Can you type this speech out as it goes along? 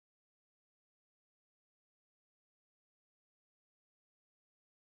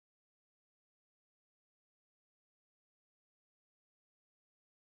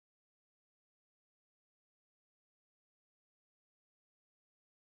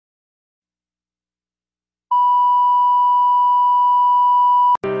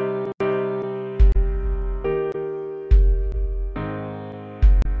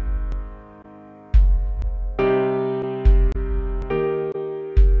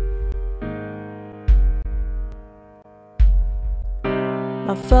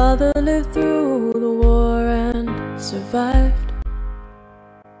Our father lived through the war and survived.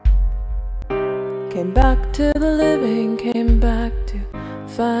 Came back to the living, came back to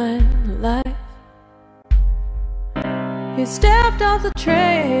find life. He stepped off the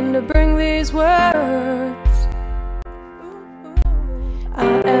train to bring these words.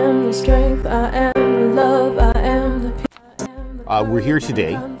 I am the strength, I am the love, I am the peace. We're here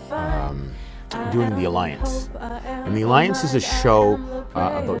today doing The Alliance. And The Alliance is a show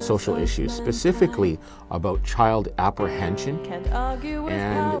about social issues, specifically about child apprehension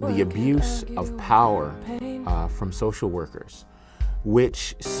and the abuse of power from social workers,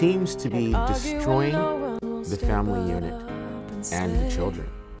 which seems to be destroying the family unit and the children.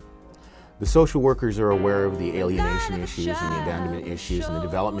 The social workers are aware of the alienation issues and the abandonment issues and the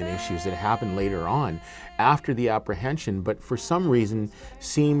development issues that happen later on after the apprehension, but for some reason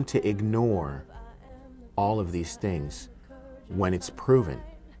seem to ignore all of these things when it's proven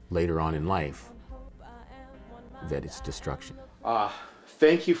later on in life that it's destruction.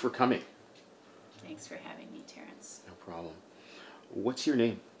 Thank you for coming. Thanks for having me, Terrence. No problem. What's your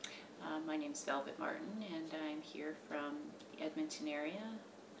name? My name's Velvet Martin, and I'm here from the Edmonton area.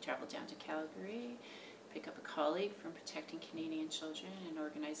 Travel down to Calgary, pick up a colleague from Protecting Canadian Children, an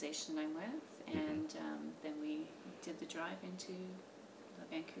organization I'm with, and then we did the drive into the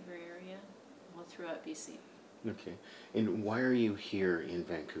Vancouver area, all throughout BC. Okay. And why are you here in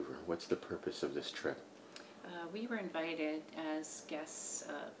Vancouver? What's the purpose of this trip? We were invited as guests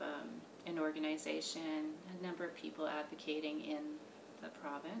of an organization, a number of people advocating in the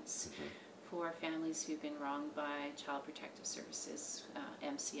province for families who've been wronged by Child Protective Services,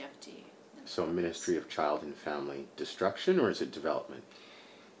 MCFD. So Ministry of Child and Family Destruction, or is it development?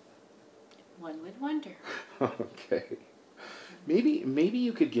 One would wonder. Okay. Maybe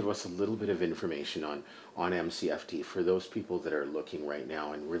you could give us a little bit of information on MCFD for those people that are looking right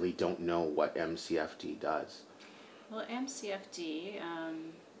now and really don't know what MCFD does. Well, MCFD,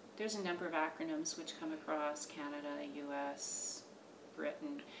 there's a number of acronyms which come across Canada, US,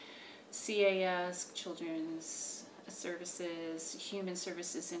 Britain. CAS, Children's Services, Human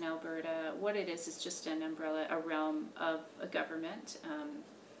Services in Alberta. What it is just an umbrella, a realm of a government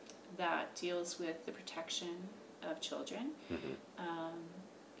that deals with the protection of children.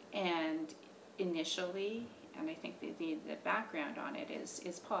 And initially, and I think the background on it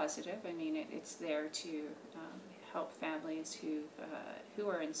is positive. I mean, it's there to help families who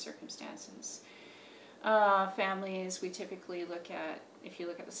are in circumstances. Families, we typically look at, if you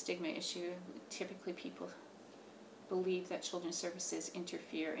look at the stigma issue, typically people believe that children's services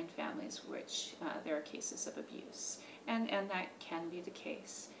interfere in families which there are cases of abuse. And that can be the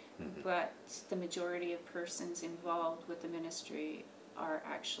case. But the majority of persons involved with the ministry are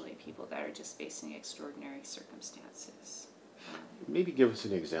actually people that are just facing extraordinary circumstances. Maybe give us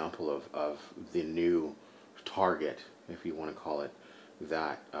an example of the new target, if you want to call it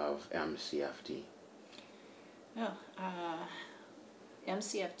that, of MCFD. Oh,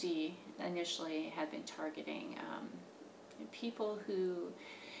 MCFD initially had been targeting people who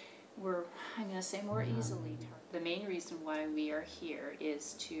were, I'm going to say, more easily targeted. The main reason why we are here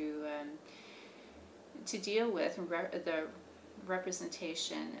is to deal with the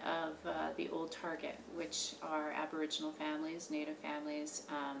representation of the old target, which are Aboriginal families, Native families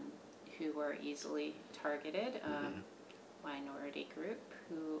who were easily targeted, minority group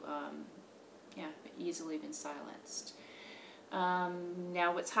who easily been silenced.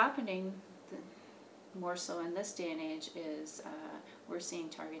 Now what's happening more so in this day and age is we're seeing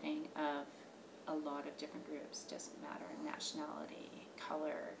targeting of a lot of different groups. Doesn't matter nationality,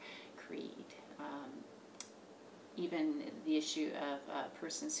 color, creed, even the issue of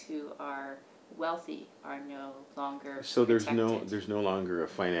persons who are wealthy are no longer so protected. there's no longer a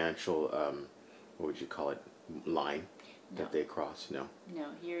financial what would you call it, line that they cross? No. No,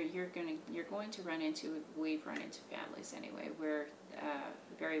 you're going to run into, we've run into families anyway, where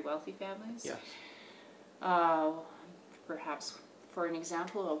very wealthy families. Yes. Perhaps, for an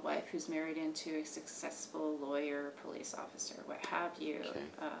example, a wife who's married into a successful lawyer, police officer, what have you. Okay.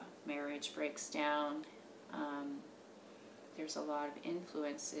 Marriage breaks down. There's a lot of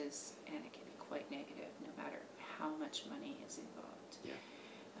influences, and it can be quite negative, no matter how much money is involved. Yeah.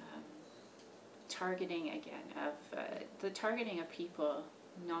 Targeting again of the targeting of people,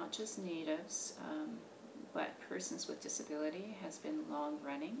 not just natives, but persons with disability, has been long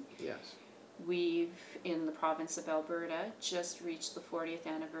running. Yes. We've, in the province of Alberta, just reached the 40th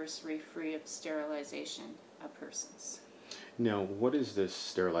anniversary free of sterilization of persons. Now, what is this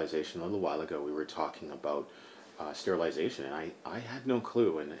sterilization? A little while ago we were talking about sterilization, and I had no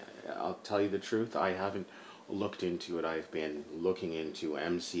clue, and I'll tell you the truth, I haven't looked into it. I've been looking into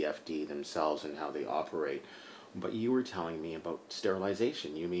MCFD themselves and how they operate. But you were telling me about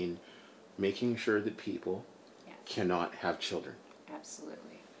sterilization. You mean making sure that people Yes. cannot have children.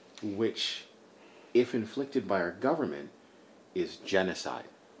 Absolutely. Which, if inflicted by our government, is genocide.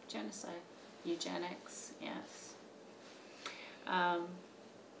 Genocide, eugenics, yes.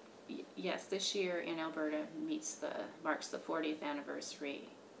 Yes, this year in Alberta marks the 40th anniversary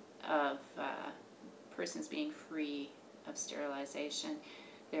of persons being free of sterilization.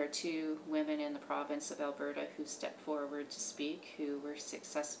 There are 2 women in the province of Alberta who stepped forward to speak, who were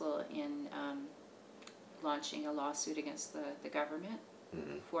successful in launching a lawsuit against the government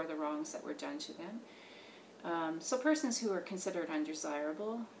for the wrongs that were done to them. So persons who are considered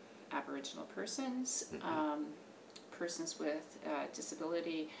undesirable, Aboriginal persons, persons with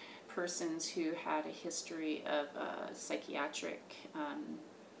disability, persons who had a history of psychiatric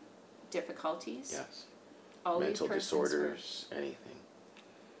difficulties. Yes. All Mental these persons disorders, anything.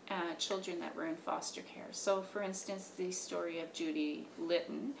 children that were in foster care. So, for instance, the story of Judy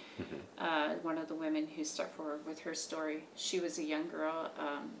Litton, one of the women who stepped forward with her story, she was a young girl,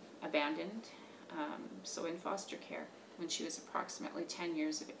 abandoned, so in foster care. When she was approximately 10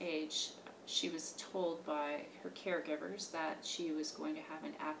 years of age, she was told by her caregivers that she was going to have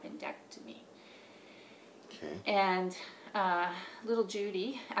an appendectomy. Okay. And little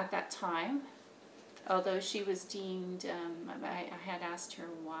Judy, at that time, although she was deemed, I had asked her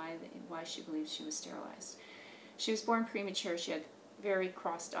why she believed she was sterilized. She was born premature. She had very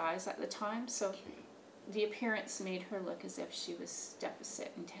crossed eyes at the time, so the appearance made her look as if she was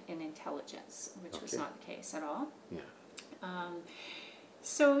deficit in intelligence, which was not the case at all. Yeah.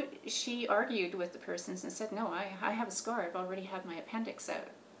 So she argued with the persons and said, no, I have a scar. I've already had my appendix out.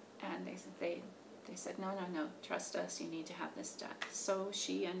 And they said, no, trust us, you need to have this done. So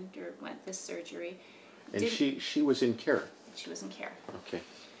she underwent this surgery. And she was in care. She was in care. Okay.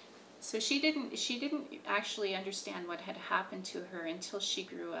 So she didn't actually understand what had happened to her until she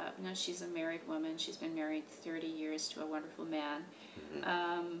grew up. Now she's a married woman. She's been married 30 years to a wonderful man.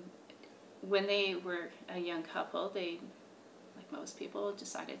 When they were a young couple, they, like most people,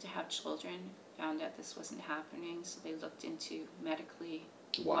 decided to have children, found out this wasn't happening, so they looked into medically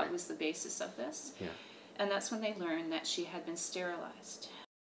what was the basis of this. Yeah. And that's when they learned that she had been sterilized.